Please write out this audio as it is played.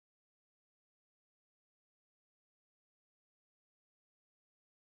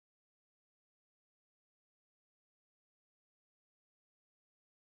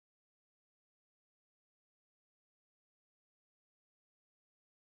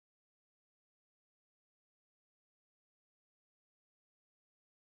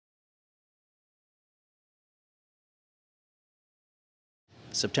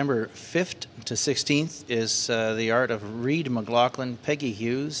September 5th to 16th is the art of Reed McLachlan, Peggy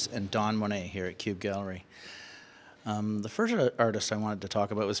Hughes, and Don Monet here at Cube Gallery. The first artist I wanted to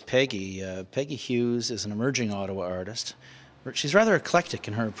talk about was Peggy. Peggy Hughes is an emerging Ottawa artist. She's rather eclectic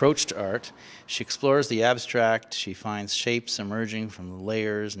in her approach to art. She explores the abstract, she finds shapes emerging from the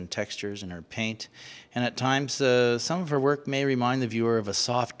layers and textures in her paint, and at times some of her work may remind the viewer of a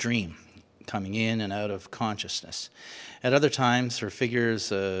soft dream coming in and out of consciousness. At other times, her figures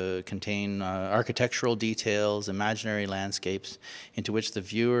contain architectural details, imaginary landscapes, into which the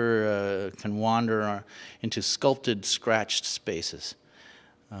viewer can wander into sculpted, scratched spaces.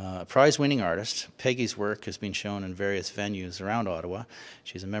 A prize-winning artist, Peggy's work has been shown in various venues around Ottawa.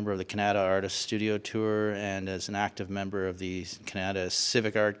 She's a member of the Canada Artist Studio Tour and is an active member of the Canada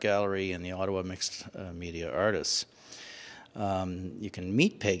Civic Art Gallery and the Ottawa Mixed Media Artists. You can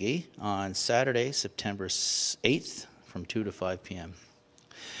meet Peggy on Saturday, September 8th from 2 to 5 p.m.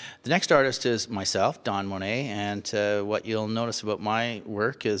 The next artist is myself, Don Monet, and what you'll notice about my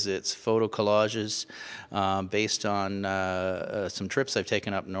work is it's photo collages based on some trips I've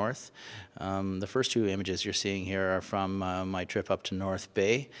taken up north. The first two images you're seeing here are from my trip up to North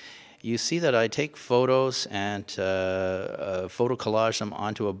Bay. You see that I take photos and photo collage them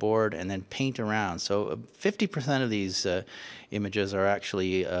onto a board and then paint around. So 50% of these images are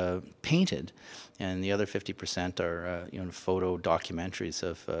actually painted, and the other 50% are photo documentaries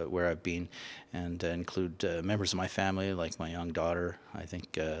of where I've been, and include members of my family, like my young daughter. I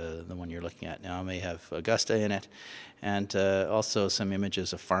think the one you're looking at now may have Augusta in it, and also some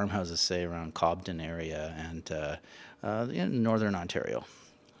images of farmhouses, say around Cobden area and in northern Ontario.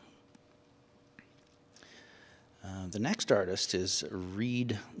 The next artist is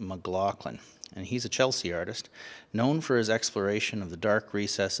Reed McLachlan, and he's a Chelsea artist, known for his exploration of the dark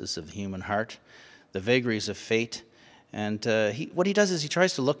recesses of the human heart, the vagaries of fate, and what he does is he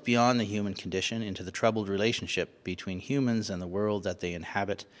tries to look beyond the human condition into the troubled relationship between humans and the world that they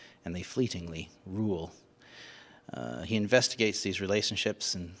inhabit and they fleetingly rule. He investigates these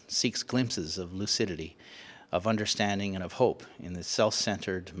relationships and seeks glimpses of lucidity, of understanding, and of hope in the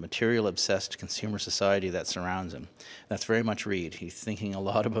self-centered, material-obsessed consumer society that surrounds him. That's very much Reed. He's thinking a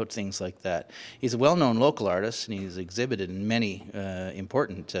lot about things like that. He's a well-known local artist, and he's exhibited in many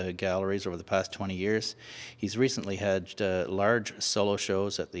important galleries over the past 20 years. He's recently had large solo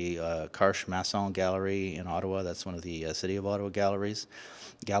shows at the Carche Masson Gallery in Ottawa. That's one of the City of Ottawa galleries.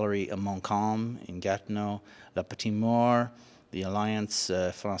 Gallery Montcalm in Gatineau, La Petite Mort, the Alliance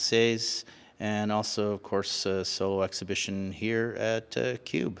Française, and also, of course, a solo exhibition here at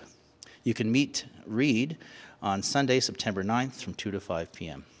Cube. You can meet Reed on Sunday, September 9th from 2 to 5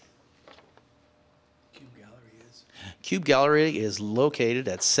 p.m. Cube Gallery is located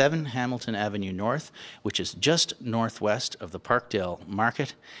at 7 Hamilton Avenue North, which is just northwest of the Parkdale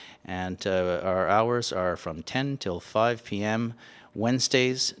Market, and our hours are from 10 till 5 p.m.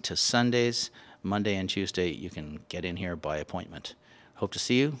 Wednesdays to Sundays. Monday and Tuesday you can get in here by appointment. Hope to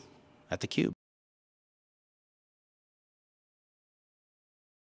see you at the Cube.